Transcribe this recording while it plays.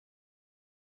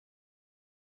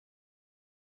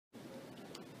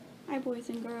Hi boys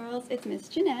and girls, it's Miss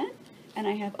Jeanette, and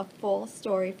I have a fall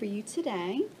story for you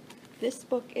today. This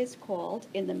book is called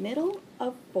In the Middle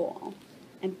of Fall,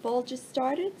 and fall just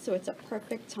started, so it's a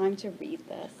perfect time to read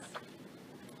this.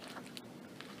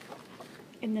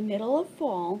 In the middle of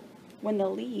fall, when the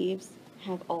leaves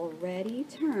have already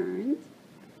turned,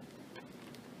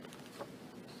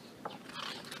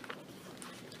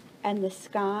 and the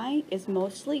sky is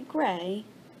mostly gray,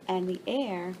 and the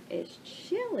air is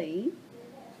chilly,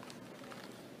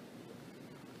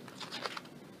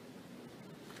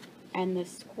 and the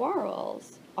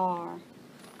squirrels are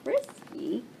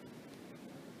frisky,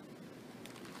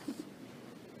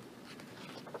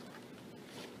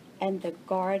 and the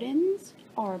gardens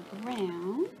are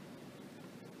brown,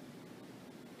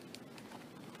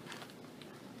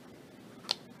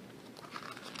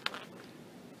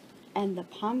 and the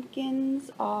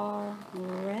pumpkins are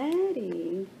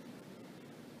ready.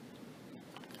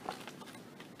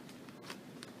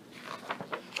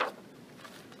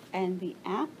 And the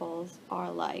apples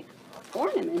are like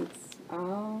ornaments.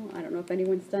 Oh, I don't know if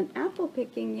anyone's done apple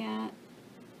picking yet.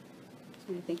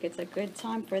 I think it's a good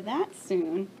time for that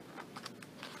soon.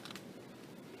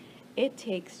 It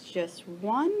takes just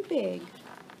one big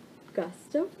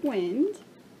gust of wind,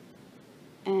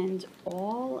 and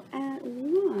all at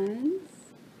once,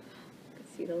 you can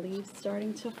see the leaves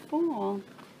starting to fall.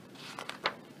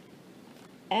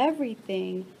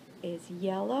 Everything is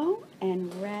yellow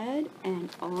and red and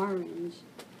orange.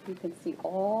 You can see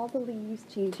all the leaves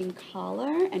changing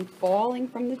color and falling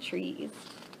from the trees.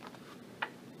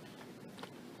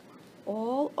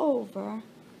 All over,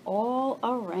 all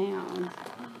around.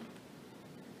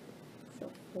 So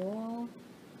fall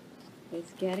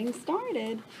is getting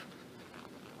started.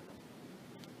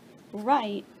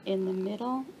 Right in the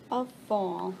middle of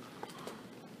fall.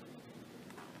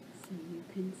 So you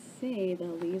can see the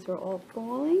leaves are all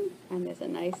falling, and there's a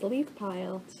nice leaf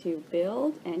pile to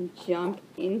build and jump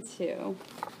into.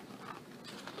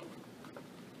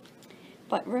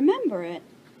 But remember it,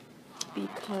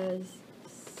 because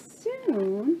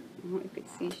soon, oh, you could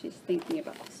see she's thinking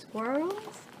about the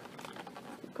squirrels,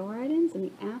 the gardens, and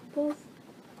the apples,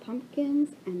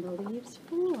 pumpkins, and the leaves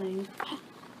falling.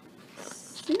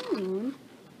 Soon,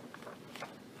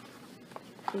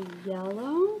 the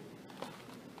yellow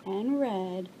and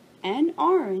red and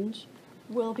orange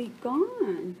will be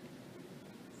gone.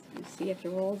 So you see after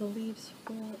all the leaves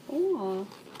fall off.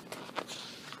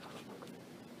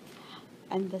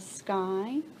 And the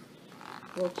sky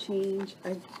will change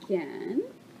again.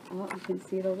 Oh, you can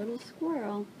see the little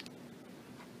squirrel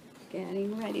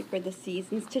getting ready for the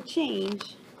seasons to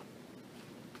change.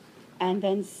 And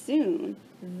then soon,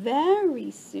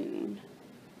 very soon,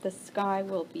 the sky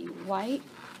will be white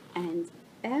and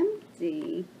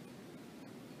empty.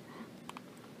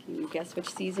 Can you guess which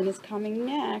season is coming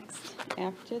next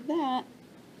after that?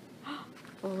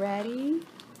 Ready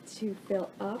to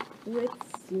fill up with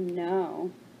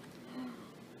snow.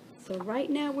 So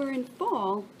right now we're in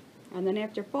fall, and then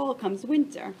after fall comes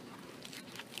winter.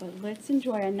 But let's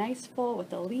enjoy a nice fall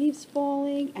with the leaves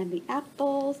falling and the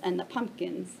apples and the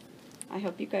pumpkins. I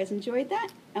hope you guys enjoyed that,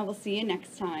 and we'll see you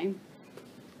next time.